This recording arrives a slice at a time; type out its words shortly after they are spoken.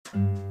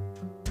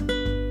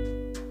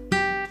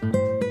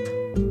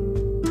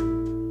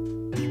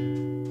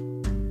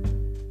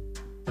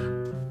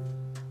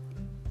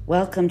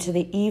Welcome to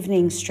the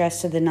Evening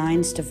Stress of the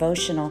Nines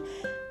devotional.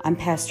 I'm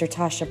Pastor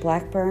Tasha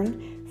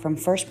Blackburn from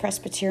First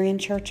Presbyterian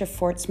Church of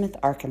Fort Smith,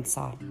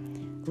 Arkansas.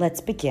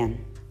 Let's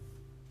begin.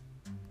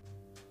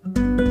 Good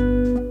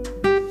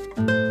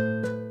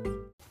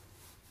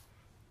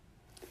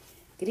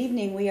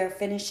evening. We are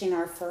finishing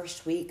our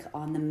first week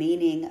on the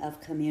meaning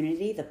of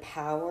community, the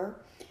power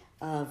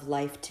of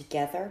life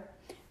together,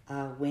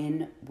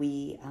 when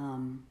we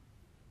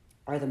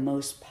are the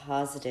most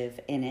positive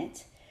in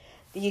it.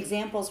 The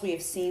examples we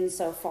have seen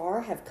so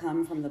far have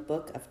come from the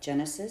book of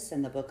Genesis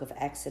and the book of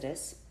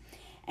Exodus.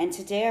 And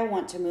today I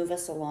want to move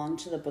us along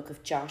to the book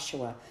of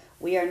Joshua.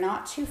 We are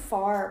not too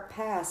far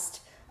past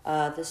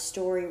the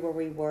story where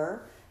we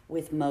were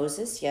with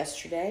Moses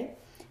yesterday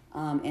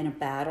in a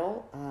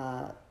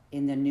battle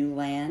in the new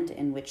land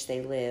in which they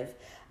live.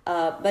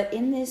 But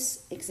in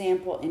this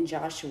example in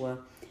Joshua,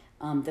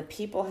 the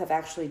people have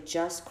actually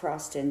just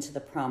crossed into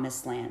the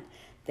promised land.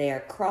 They are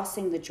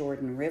crossing the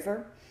Jordan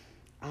River.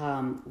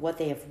 What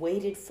they have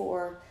waited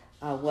for,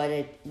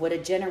 what a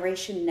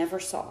generation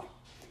never saw.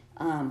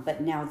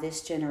 But now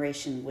this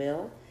generation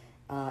will,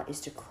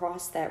 is to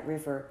cross that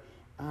river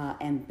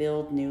and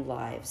build new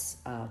lives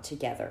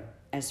together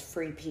as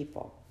free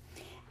people.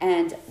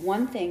 And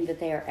one thing that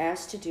they are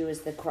asked to do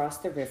as they cross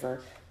the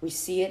river, we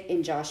see it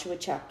in Joshua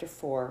chapter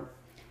 4,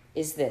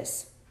 is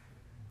this.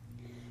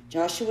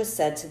 Joshua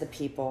said to the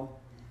people,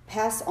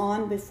 "Pass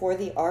on before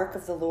the ark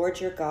of the Lord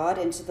your God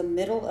into the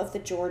middle of the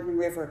Jordan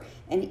River,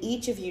 and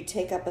each of you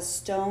take up a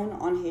stone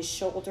on his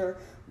shoulder,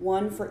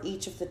 one for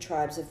each of the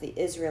tribes of the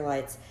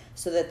Israelites,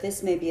 so that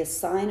this may be a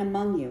sign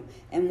among you.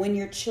 And when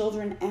your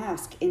children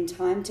ask in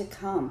time to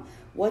come,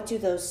 'What do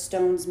those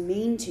stones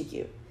mean to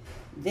you?'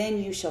 then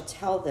you shall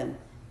tell them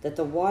that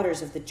the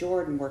waters of the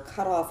Jordan were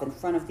cut off in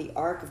front of the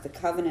ark of the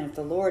covenant of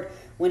the Lord.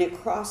 When it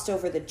crossed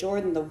over the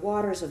Jordan, the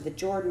waters of the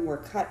Jordan were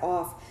cut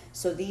off.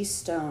 So these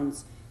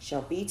stones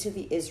shall be to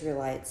the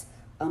Israelites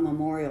a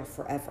memorial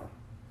forever."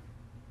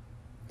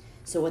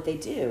 So what they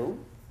do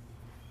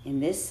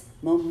in this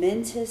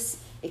momentous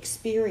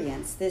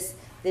experience,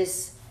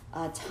 this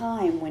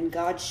time when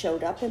God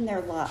showed up in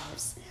their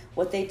lives,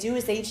 what they do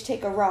is they each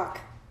take a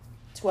rock,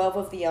 12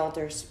 of the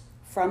elders,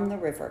 from the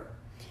river,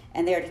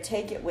 and they are to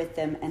take it with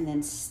them and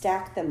then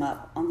stack them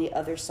up on the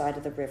other side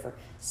of the river.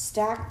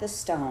 Stack the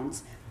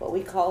stones, what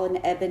we call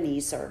an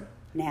Ebenezer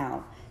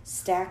now,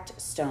 stacked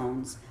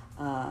stones,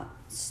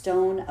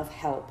 stone of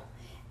help.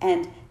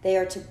 And they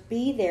are to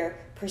be there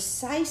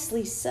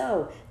precisely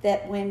so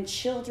that when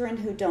children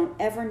who don't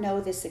ever know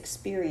this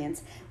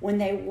experience, when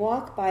they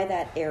walk by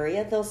that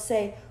area, they'll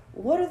say,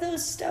 "What are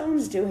those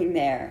stones doing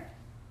there?"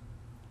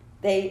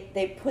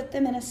 They put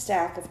them in a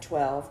stack of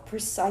 12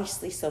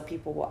 precisely so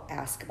people will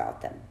ask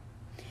about them.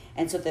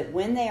 And so that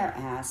when they are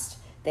asked,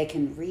 they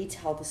can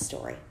retell the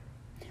story.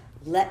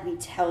 "Let me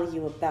tell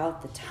you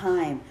about the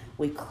time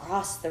we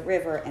crossed the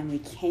river and we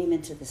came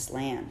into this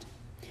land.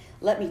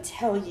 Let me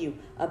tell you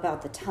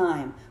about the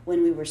time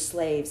when we were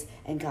slaves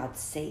and God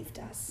saved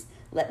us.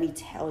 Let me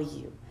tell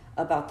you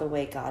about the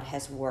way God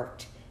has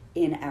worked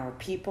in our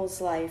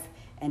people's life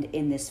and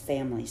in this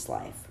family's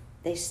life."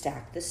 They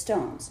stacked the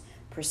stones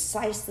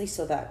precisely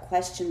so that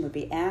question would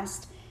be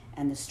asked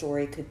and the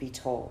story could be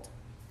told.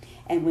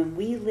 And when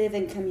we live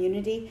in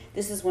community,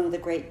 this is one of the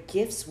great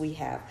gifts we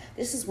have.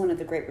 This is one of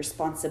the great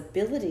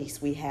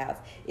responsibilities we have,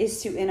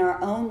 is to, in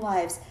our own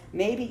lives,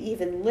 maybe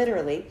even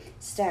literally,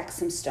 stack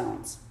some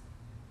stones.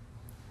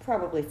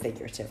 Probably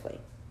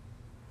figuratively,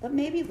 but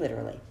maybe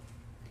literally.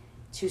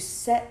 To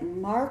set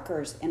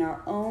markers in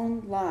our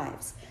own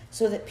lives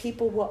so that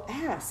people will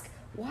ask,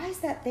 "Why is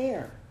that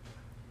there?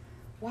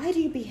 Why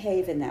do you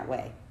behave in that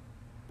way?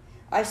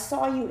 I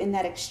saw you in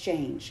that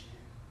exchange.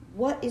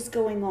 What is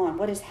going on?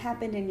 What has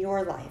happened in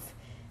your life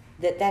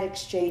that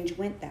exchange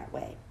went that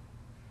way?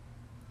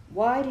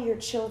 Why do your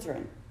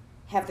children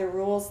have the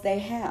rules they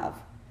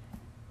have?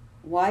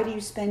 Why do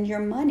you spend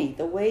your money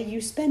the way you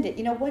spend it?"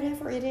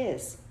 Whatever it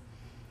is.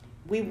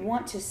 We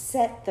want to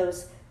set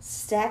those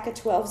stack of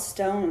 12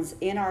 stones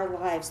in our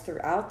lives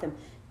throughout them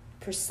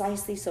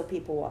precisely so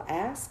people will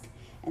ask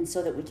and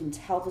so that we can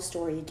tell the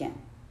story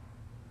again.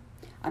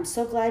 I'm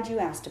so glad you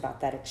asked about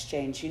that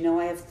exchange.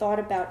 I have thought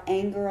about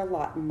anger a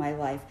lot in my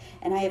life,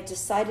 and I have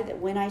decided that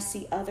when I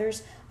see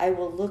others, I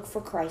will look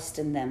for Christ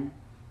in them.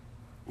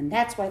 And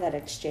that's why that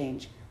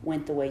exchange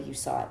went the way you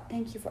saw it.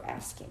 Thank you for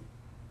asking.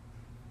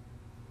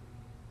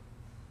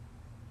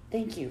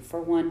 Thank you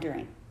for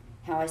wondering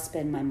how I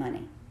spend my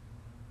money.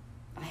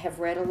 I have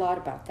read a lot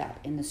about that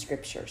in the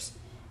scriptures,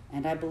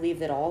 and I believe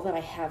that all that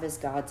I have is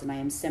God's, and I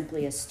am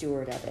simply a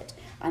steward of it.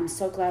 I'm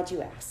so glad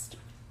you asked.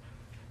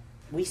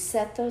 We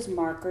set those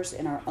markers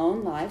in our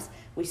own lives.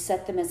 We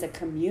set them as a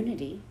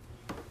community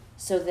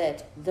so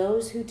that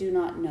those who do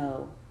not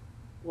know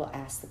will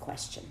ask the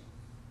question.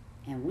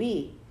 And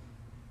we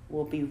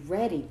will be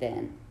ready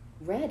then.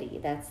 Ready,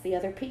 that's the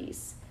other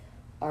piece.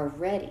 Are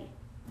ready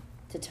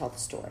to tell the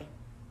story.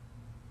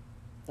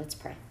 Let's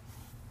pray.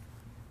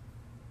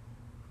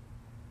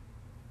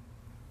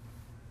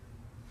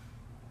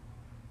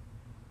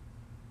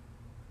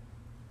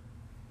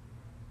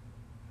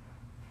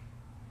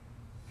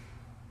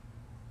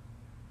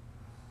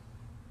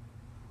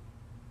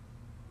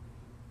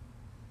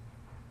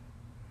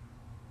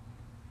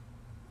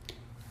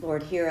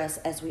 Lord, hear us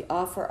as we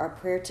offer our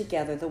prayer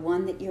together, the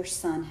one that your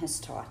Son has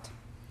taught.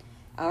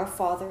 Our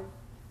Father,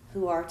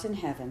 who art in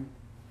heaven,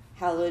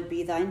 hallowed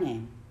be thy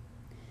name.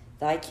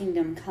 Thy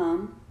kingdom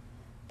come,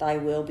 thy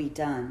will be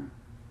done,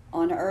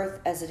 on earth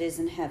as it is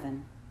in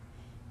heaven.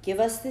 Give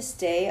us this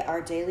day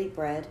our daily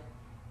bread,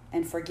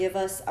 and forgive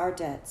us our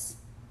debts,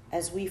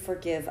 as we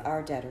forgive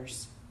our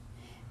debtors.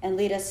 And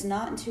lead us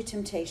not into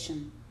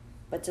temptation,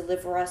 but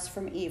deliver us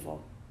from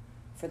evil.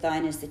 For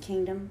thine is the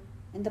kingdom,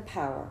 and the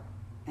power,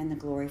 and the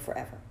glory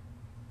forever.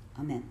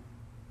 Amen.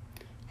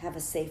 Have a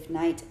safe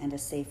night and a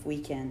safe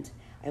weekend.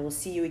 I will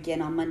see you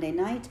again on Monday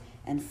night,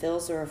 and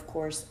Phil's are, of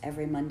course,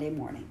 every Monday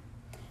morning.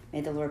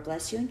 May the Lord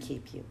bless you and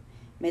keep you.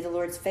 May the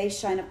Lord's face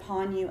shine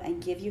upon you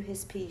and give you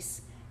his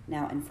peace,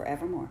 now and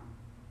forevermore.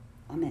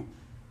 Amen.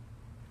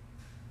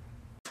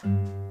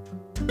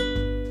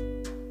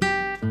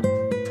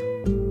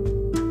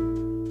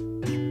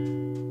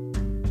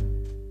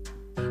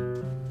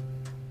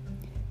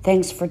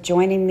 Thanks for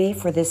joining me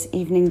for this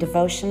evening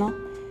devotional.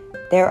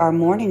 There are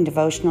morning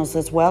devotionals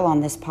as well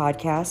on this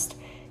podcast.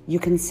 You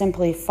can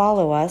simply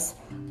follow us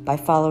by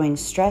following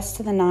Stress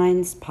to the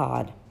Nines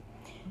Pod.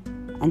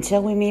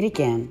 Until we meet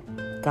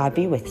again, God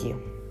be with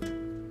you.